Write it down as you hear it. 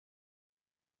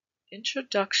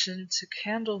Introduction to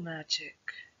Candle Magic.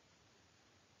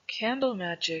 Candle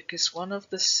magic is one of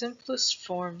the simplest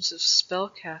forms of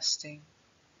spellcasting,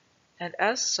 and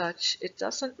as such it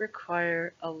doesn't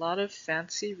require a lot of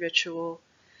fancy ritual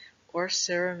or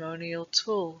ceremonial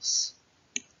tools.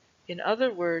 In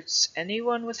other words,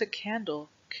 anyone with a candle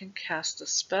can cast a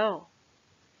spell.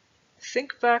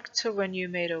 Think back to when you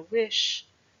made a wish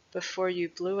before you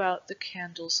blew out the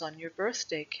candles on your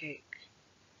birthday cake.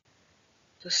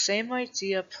 The same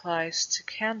idea applies to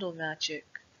candle magic,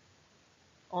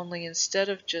 only instead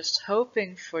of just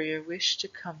hoping for your wish to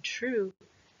come true,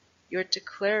 you're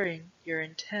declaring your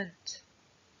intent.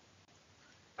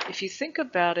 If you think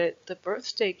about it, the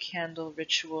birthday candle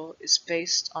ritual is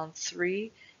based on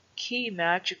three key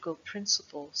magical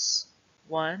principles.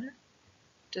 1.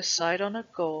 Decide on a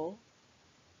goal.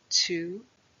 2.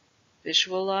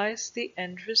 Visualize the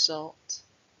end result.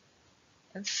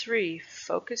 And 3.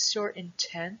 Focus your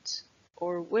intent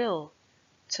or will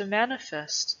to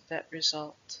manifest that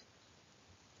result.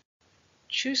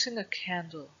 Choosing a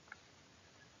candle.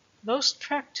 Most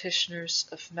practitioners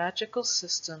of magical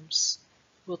systems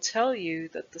will tell you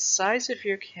that the size of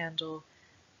your candle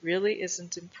really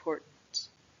isn't important.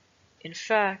 In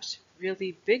fact,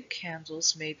 really big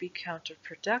candles may be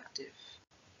counterproductive.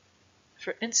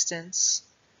 For instance,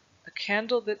 a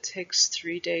candle that takes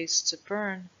 3 days to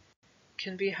burn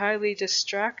can be highly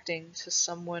distracting to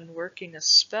someone working a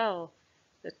spell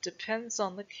that depends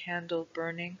on the candle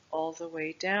burning all the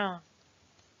way down.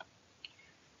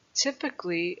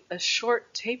 Typically, a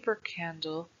short taper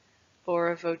candle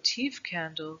or a votive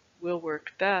candle will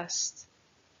work best.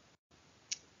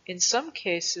 In some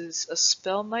cases, a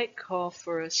spell might call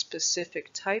for a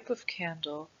specific type of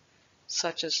candle,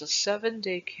 such as a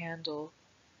 7-day candle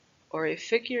or a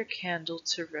figure candle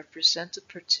to represent a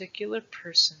particular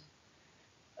person,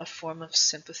 a form of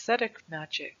sympathetic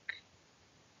magic.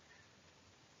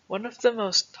 One of the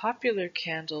most popular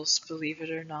candles, believe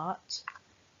it or not,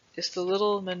 is the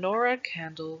little menorah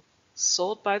candle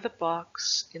sold by the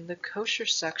box in the kosher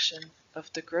section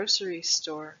of the grocery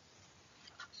store.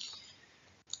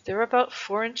 They're about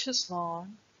 4 inches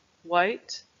long,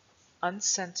 white,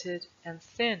 unscented, and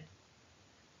thin.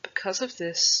 Because of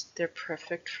this, they're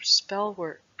perfect for spell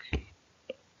work.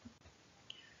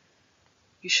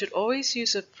 You should always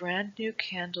use a brand new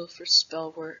candle for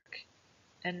spell work,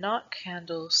 and not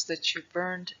candles that you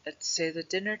burned at, say, the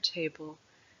dinner table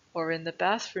or in the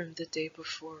bathroom the day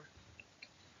before.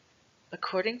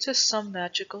 According to some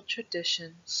magical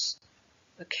traditions,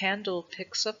 a candle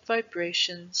picks up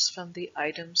vibrations from the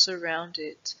items around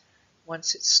it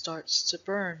once it starts to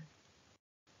burn.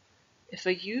 If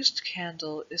a used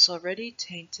candle is already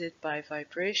tainted by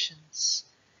vibrations,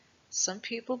 some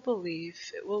people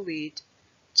believe it will lead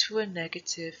to a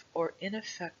negative or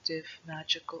ineffective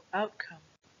magical outcome.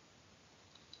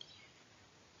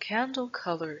 Candle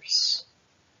colors.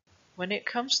 When it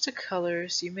comes to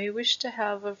colors, you may wish to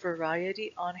have a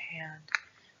variety on hand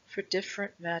for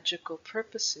different magical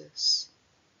purposes.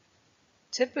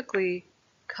 Typically,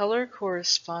 color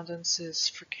correspondences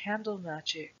for candle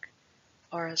magic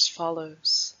are as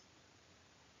follows.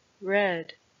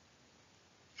 Red,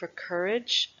 for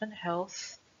courage and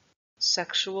health,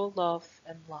 sexual love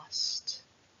and lust.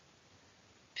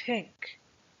 Pink,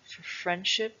 for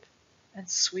friendship and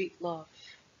sweet love.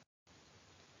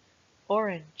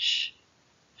 Orange,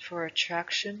 for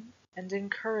attraction and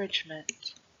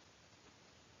encouragement.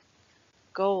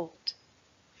 Gold,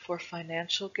 for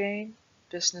financial gain,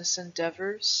 business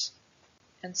endeavors,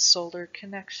 and solar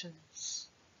connections.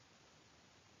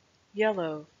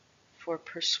 Yellow, for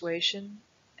persuasion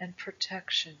and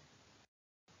protection.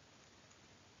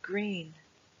 Green,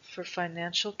 for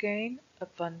financial gain,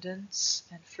 abundance,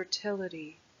 and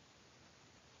fertility.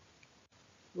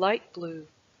 Light blue,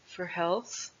 for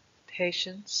health,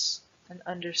 patience, and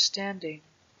understanding.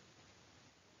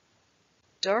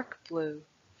 Dark blue,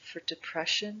 for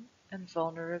depression and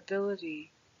vulnerability,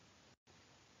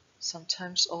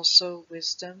 sometimes also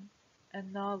wisdom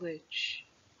and knowledge.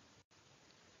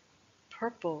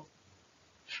 Purple,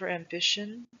 for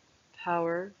ambition,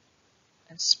 power,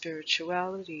 and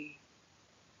spirituality.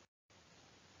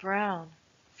 Brown,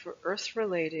 for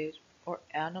earth-related or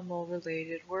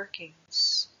animal-related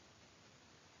workings.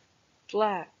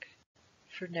 Black,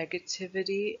 for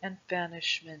negativity and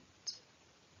banishment.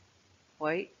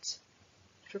 White,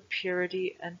 for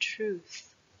purity and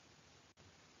truth.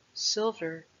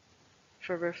 Silver,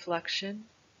 for reflection,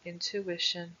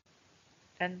 intuition,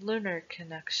 and lunar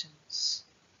connections.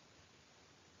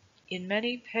 In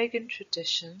many pagan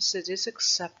traditions, it is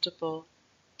acceptable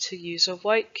to use a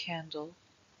white candle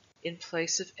in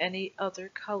place of any other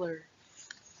color.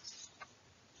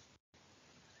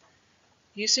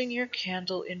 Using your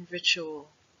candle in ritual.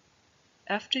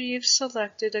 After you've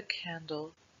selected a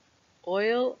candle,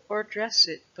 oil or dress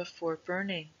it before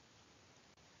burning.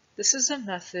 This is a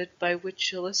method by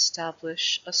which you'll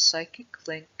establish a psychic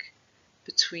link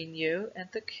between you and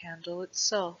the candle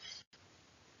itself.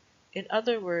 In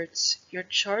other words, you're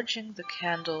charging the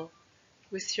candle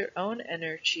with your own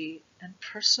energy and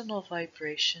personal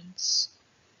vibrations,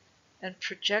 and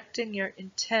projecting your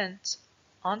intent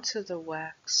onto the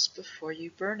wax before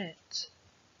you burn it.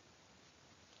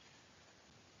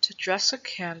 To dress a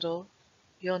candle,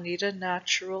 you'll need a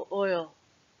natural oil.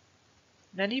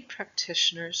 Many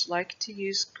practitioners like to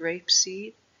use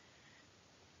grapeseed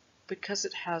because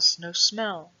it has no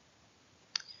smell.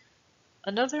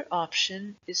 Another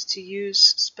option is to use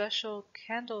special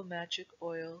candle magic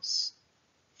oils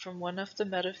from one of the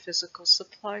metaphysical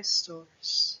supply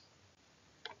stores.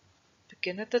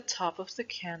 Begin at the top of the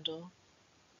candle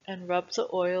and rub the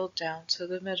oil down to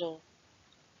the middle.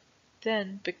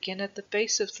 Then begin at the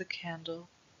base of the candle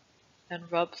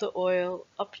and rub the oil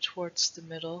up towards the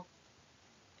middle,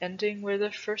 ending where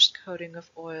the first coating of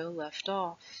oil left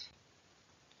off.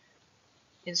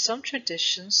 In some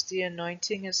traditions, the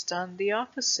anointing is done the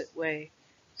opposite way.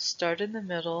 Start in the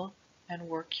middle and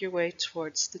work your way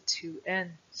towards the two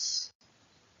ends.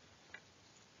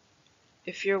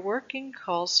 If your working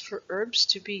calls for herbs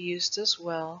to be used as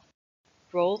well,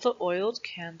 roll the oiled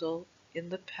candle in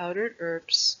the powdered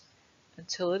herbs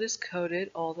until it is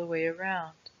coated all the way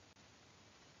around.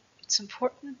 It's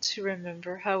important to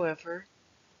remember, however,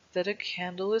 that a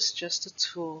candle is just a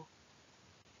tool.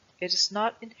 It is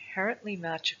not inherently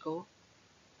magical,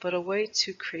 but a way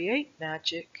to create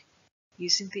magic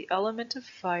using the element of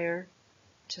fire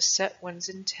to set one's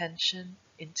intention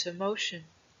into motion.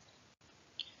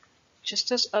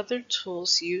 Just as other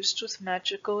tools used with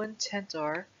magical intent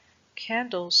are,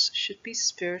 candles should be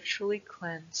spiritually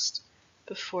cleansed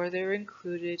before they're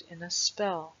included in a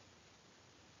spell.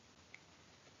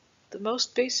 The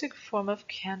most basic form of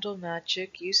candle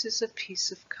magic uses a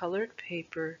piece of colored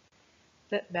paper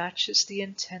that matches the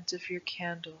intent of your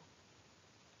candle.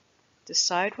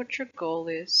 Decide what your goal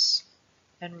is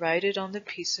and write it on the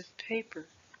piece of paper.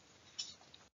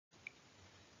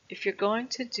 If you're going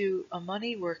to do a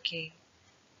money working,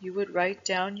 you would write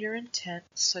down your intent,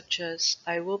 such as,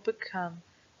 I will become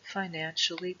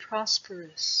financially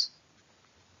prosperous.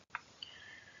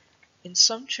 In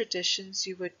some traditions,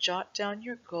 you would jot down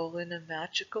your goal in a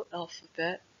magical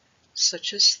alphabet,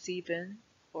 such as Theban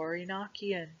or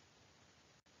Enochian.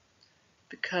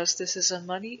 Because this is a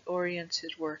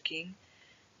money-oriented working,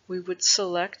 we would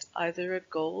select either a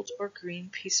gold or green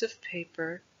piece of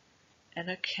paper and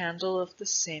a candle of the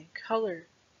same color.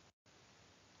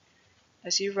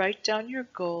 As you write down your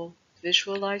goal,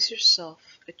 visualize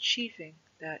yourself achieving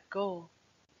that goal.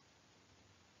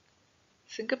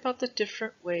 Think about the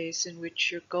different ways in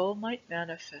which your goal might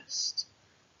manifest,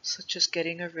 such as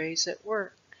getting a raise at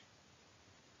work.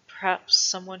 Perhaps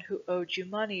someone who owed you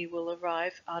money will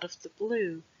arrive out of the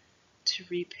blue to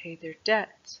repay their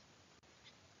debt.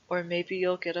 Or maybe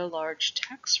you'll get a large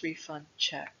tax refund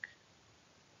check.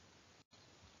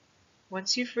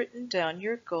 Once you've written down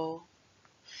your goal,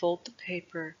 fold the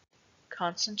paper,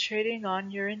 concentrating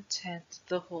on your intent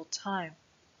the whole time.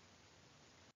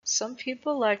 Some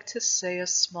people like to say a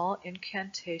small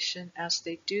incantation as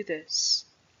they do this.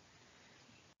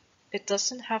 It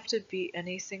doesn't have to be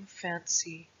anything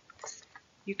fancy.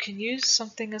 You can use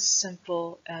something as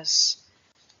simple as,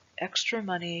 extra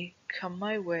money, come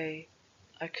my way.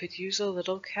 I could use a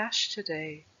little cash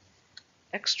today.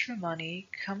 Extra money,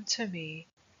 come to me.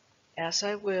 As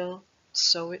I will,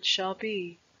 so it shall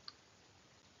be.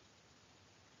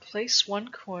 Place one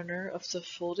corner of the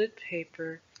folded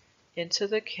paper into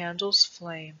the candle's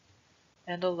flame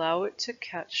and allow it to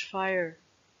catch fire.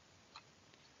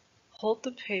 Hold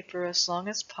the paper as long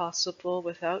as possible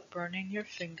without burning your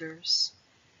fingers,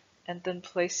 and then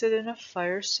place it in a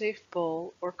fire-safe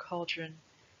bowl or cauldron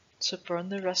to burn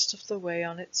the rest of the way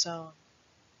on its own.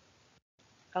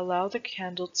 Allow the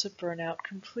candle to burn out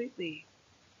completely.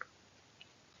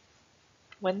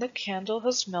 When the candle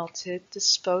has melted,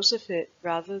 dispose of it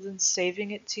rather than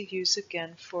saving it to use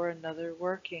again for another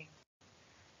working.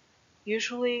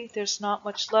 Usually there's not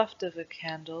much left of a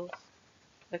candle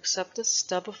except a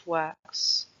stub of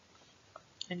wax,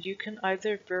 and you can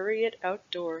either bury it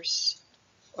outdoors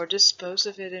or dispose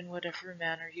of it in whatever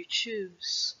manner you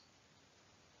choose.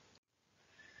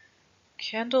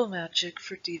 Candle magic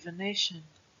for divination.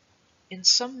 In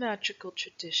some magical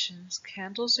traditions,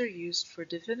 candles are used for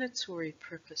divinatory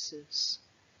purposes.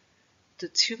 The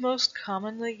two most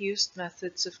commonly used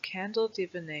methods of candle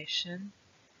divination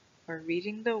are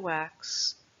reading the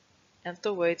wax and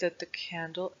the way that the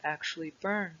candle actually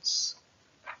burns.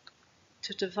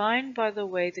 To divine by the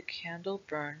way the candle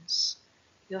burns,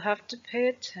 you'll have to pay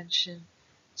attention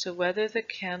to whether the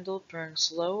candle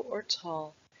burns low or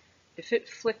tall, if it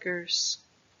flickers,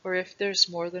 or if there's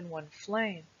more than one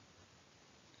flame.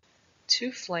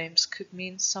 2 flames could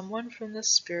mean someone from the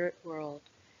spirit world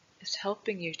is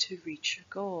helping you to reach your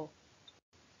goal.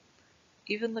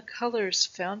 Even the colors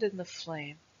found in the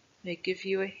flame may give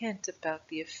you a hint about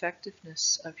the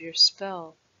effectiveness of your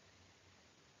spell,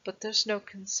 but there's no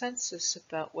consensus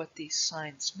about what these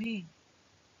signs mean.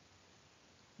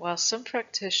 While some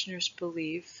practitioners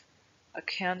believe a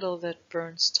candle that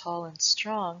burns tall and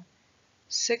strong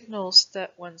signals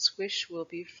that one's wish will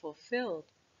be fulfilled,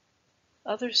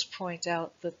 others point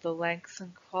out that the length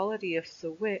and quality of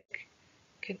the wick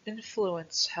can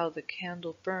influence how the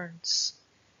candle burns,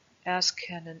 as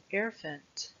can an air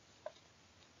vent.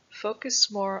 Focus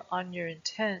more on your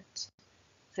intent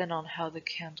than on how the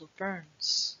candle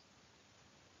burns.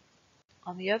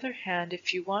 On the other hand,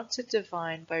 if you want to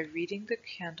divine by reading the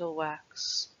candle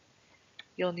wax,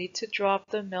 you'll need to drop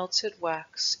the melted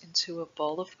wax into a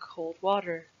bowl of cold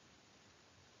water.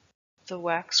 The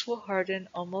wax will harden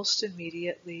almost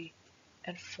immediately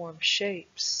and form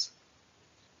shapes.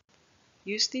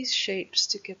 Use these shapes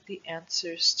to get the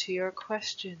answers to your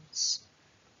questions,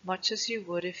 much as you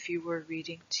would if you were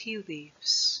reading tea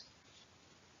leaves.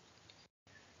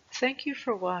 Thank you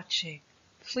for watching.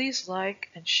 Please like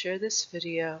and share this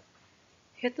video,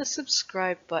 hit the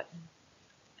subscribe button,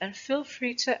 and feel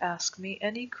free to ask me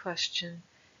any question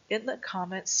in the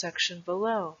comments section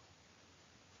below.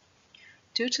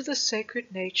 Due to the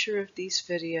sacred nature of these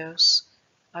videos,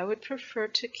 I would prefer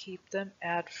to keep them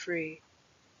ad-free.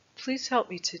 Please help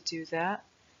me to do that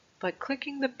by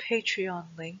clicking the Patreon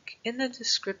link in the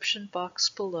description box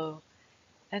below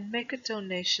and make a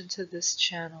donation to this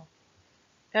channel.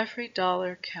 Every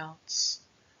dollar counts.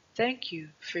 Thank you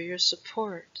for your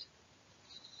support.